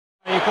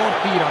एक और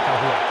तीर आता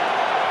हुआ।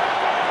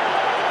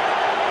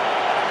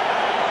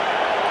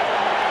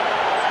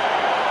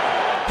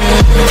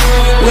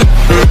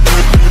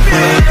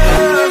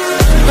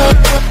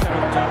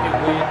 जाते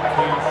हुए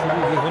खेल शुरू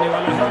ही होने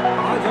वाला है।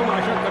 आज हम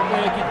आशा करते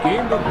हैं कि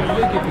गेंद और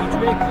बल्ले के बीच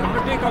में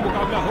कांटे का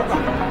मुकाबला होगा।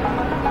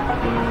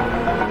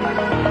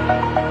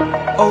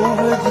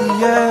 Over the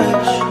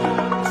edge,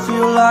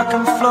 feel like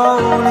I'm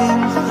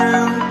floating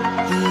through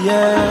the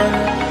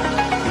air.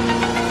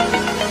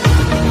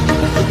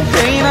 The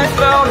pain I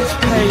felt is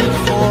paid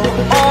for,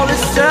 all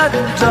is said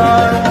and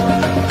done.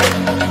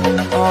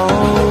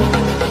 Oh,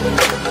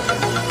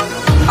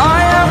 I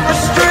am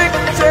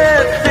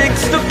restricted,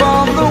 fixed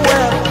upon the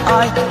web.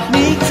 I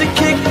need to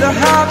kick the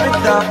habit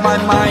that my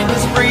mind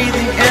is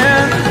breathing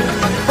in.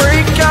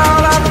 Break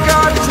out, I've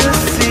got to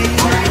see.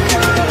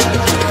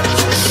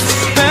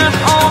 Spent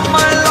all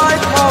my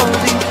life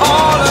holding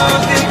all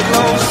of it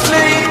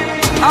closely.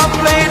 I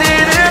played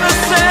it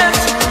innocent,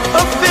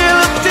 a feel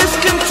of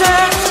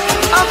discontent.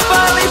 I'm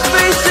finally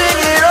facing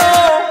it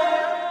all,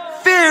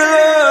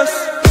 fearless.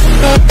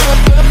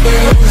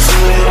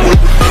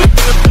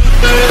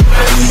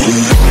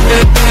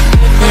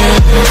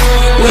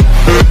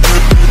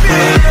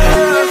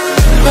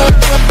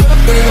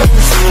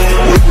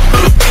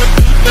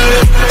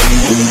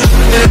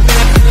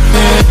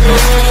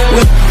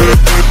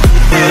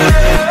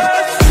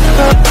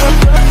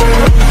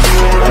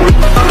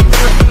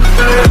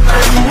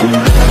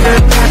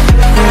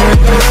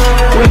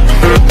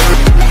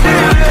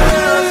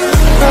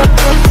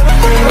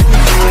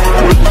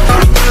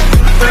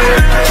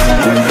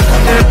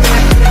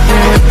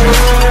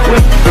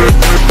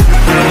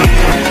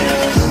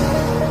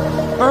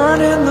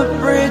 Burning the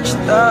bridge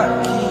that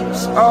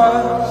keeps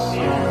us.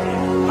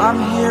 I'm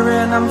here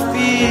and I'm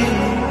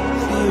feeling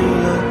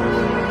fearless.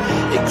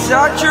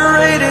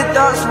 Exaggerated,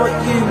 that's what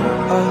you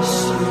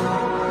assume.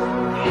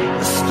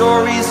 The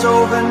story's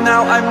over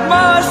now, I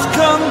must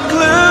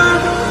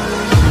conclude.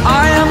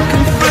 I am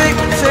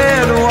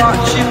conflicted,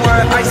 watching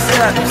where I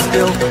step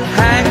still,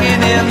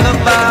 hanging in the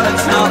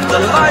balance. Not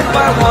the life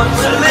I want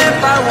to live,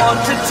 I want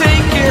to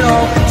take it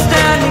all.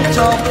 Standing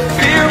tall,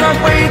 fear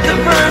outweighed the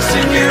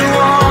person you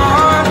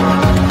are.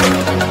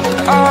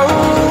 Oh,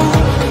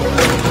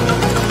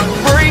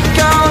 break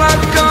out,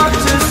 I've got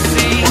to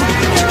see.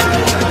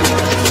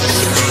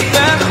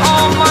 Spent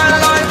all my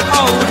life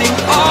holding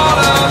all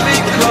of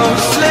it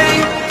closely.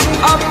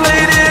 I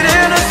played it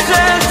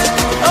innocent,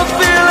 a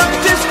feel of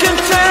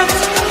discontent.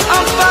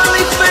 I'm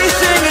finally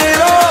facing it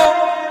all,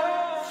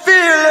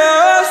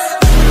 fearless.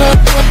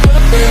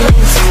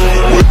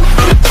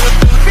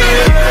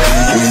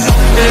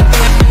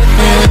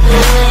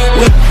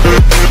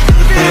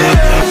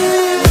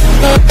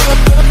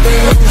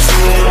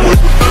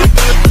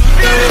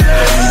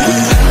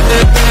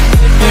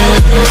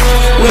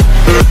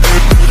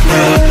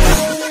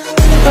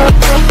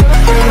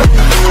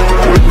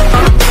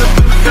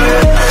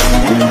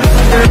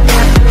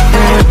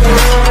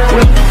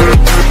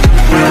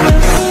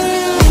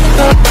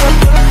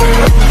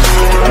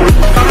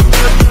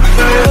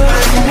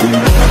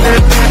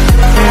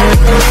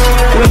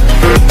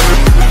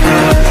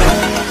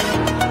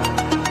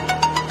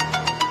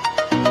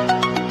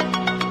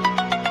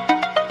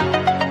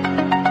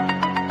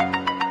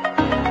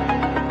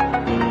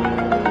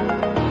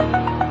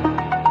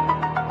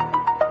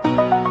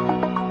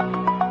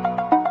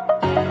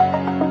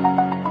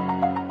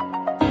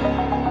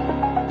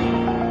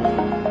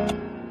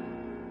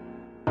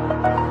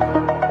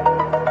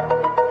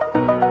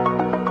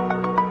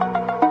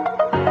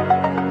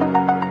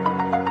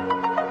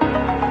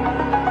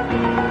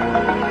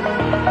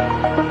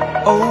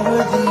 Over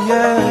the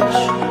edge,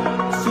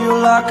 feel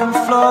like I'm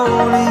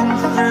floating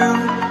through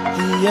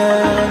the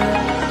air.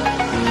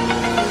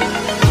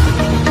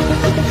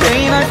 The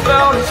pain I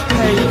felt is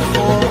paid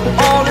for,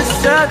 all is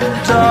said and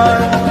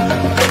done.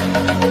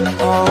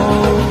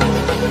 Oh,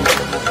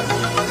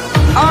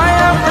 I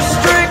am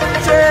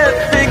restricted,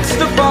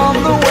 fixed upon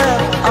the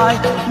web. I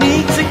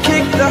need to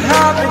kick the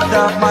habit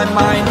that my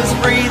mind is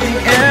breathing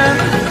in.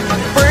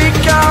 Break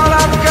out,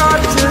 I've got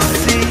to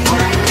see.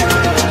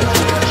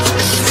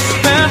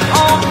 Spent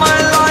all my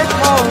life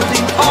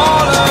holding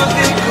all of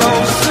it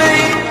closely.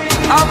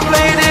 I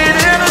played it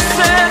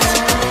innocent,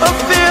 a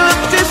feel of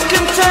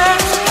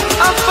discontent.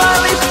 I'm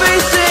finally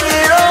facing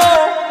it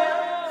all,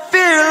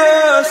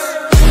 fearless.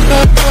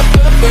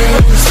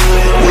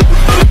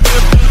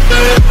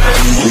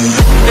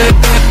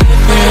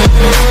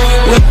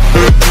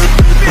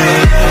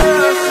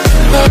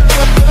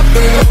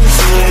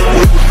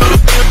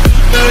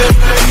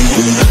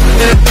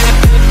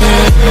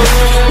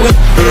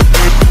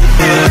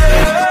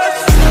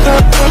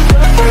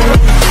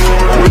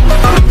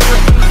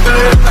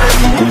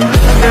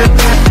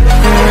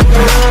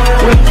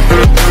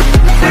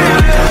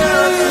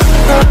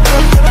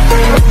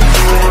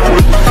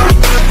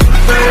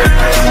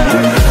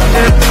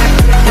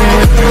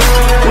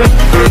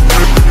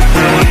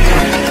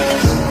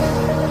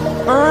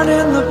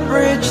 Burning the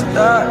bridge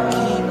that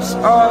keeps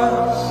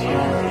us.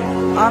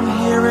 I'm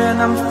here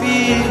and I'm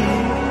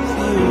feeling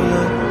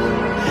fearless.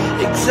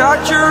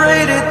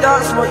 exaggerated,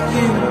 that's what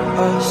you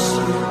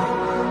assume.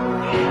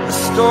 The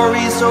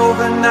story's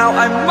over now,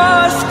 I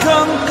must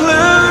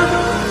conclude.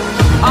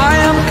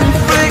 I am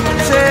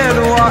conflicted,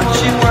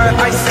 watching where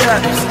I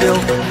step still,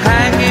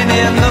 hanging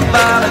in the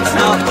balance.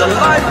 Not the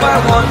life I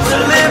want to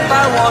live,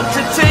 I want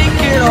to take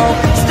it all.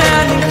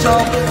 Standing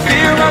tall,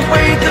 fear I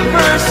weighed the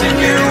person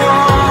you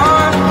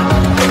are.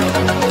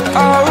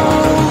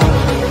 Oh,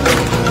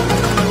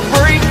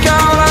 break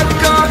out, I've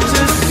got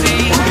to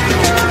see.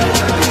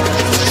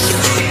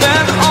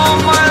 Spent all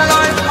my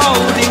life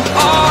holding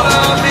all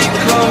of it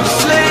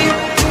closely.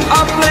 I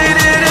played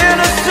it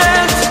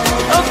innocent,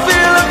 a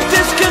feel of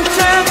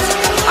discontent.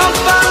 I'm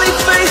finally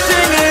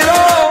facing it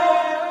all,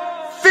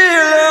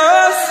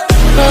 fearless.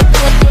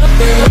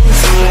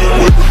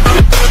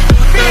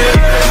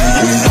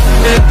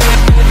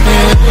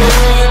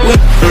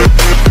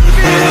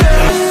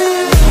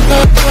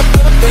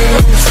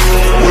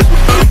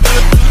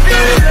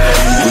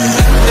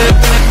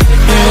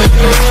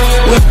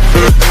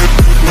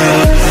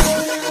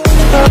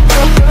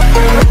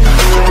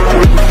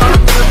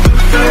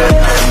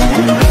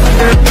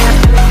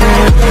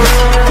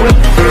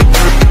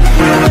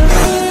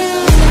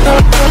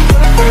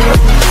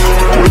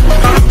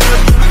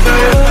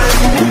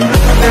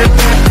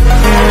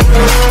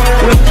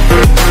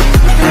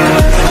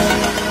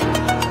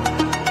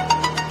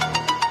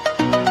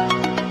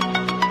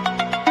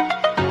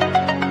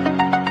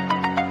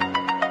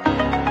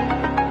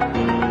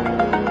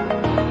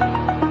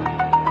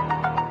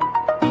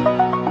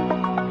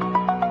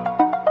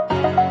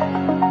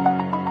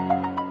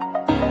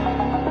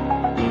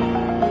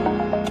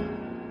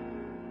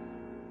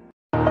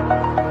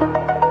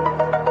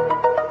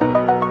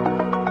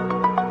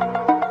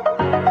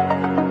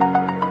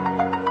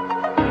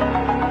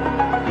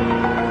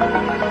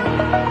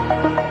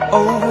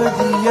 Over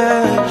the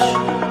edge,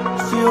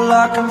 feel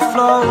like I'm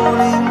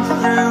floating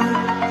through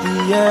the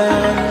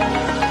air.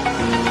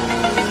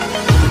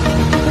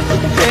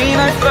 The pain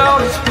I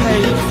felt is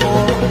paid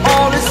for,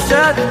 all is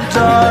said and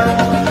done.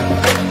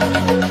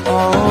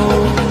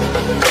 Oh,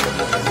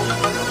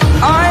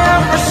 I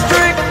am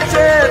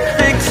restricted,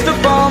 fixed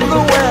upon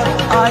the web.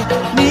 I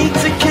need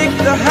to kick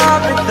the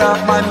habit that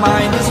my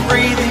mind is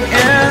breathing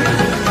in.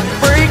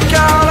 Break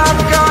out,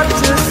 I've got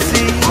to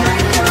see.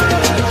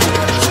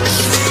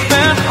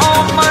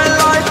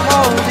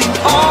 Holding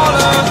all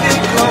of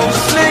it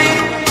closely,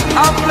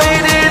 I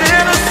played it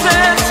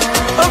innocent,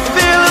 a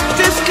feel of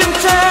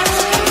discontent.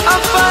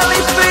 I'm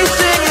finally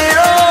facing it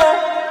all,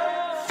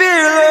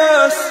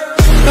 fearless.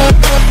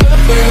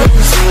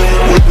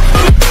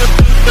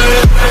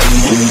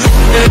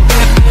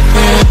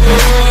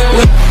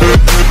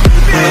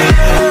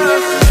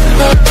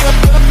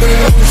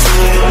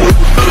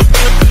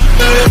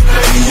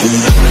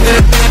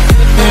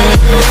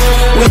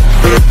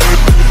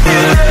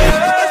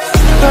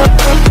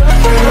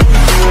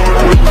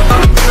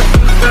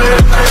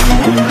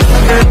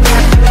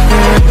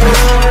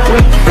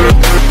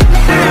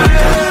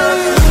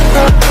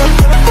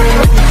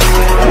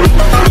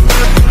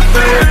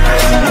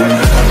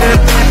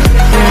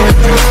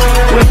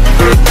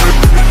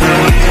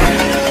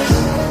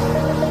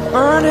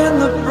 Burning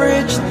the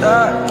bridge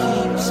that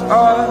keeps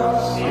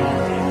us.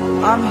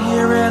 I'm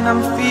here and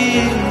I'm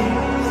feeling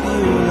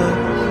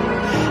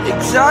fearless.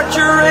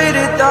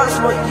 Exaggerated, that's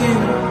what you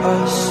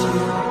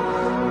assume.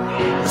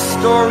 The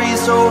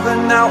story's over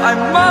now, I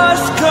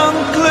must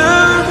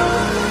conclude.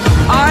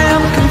 I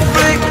am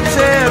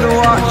conflicted,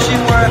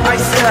 watching where I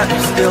step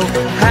still,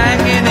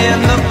 hanging in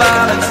the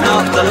balance.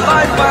 Not the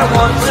life I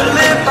want to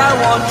live, I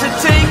want to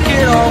take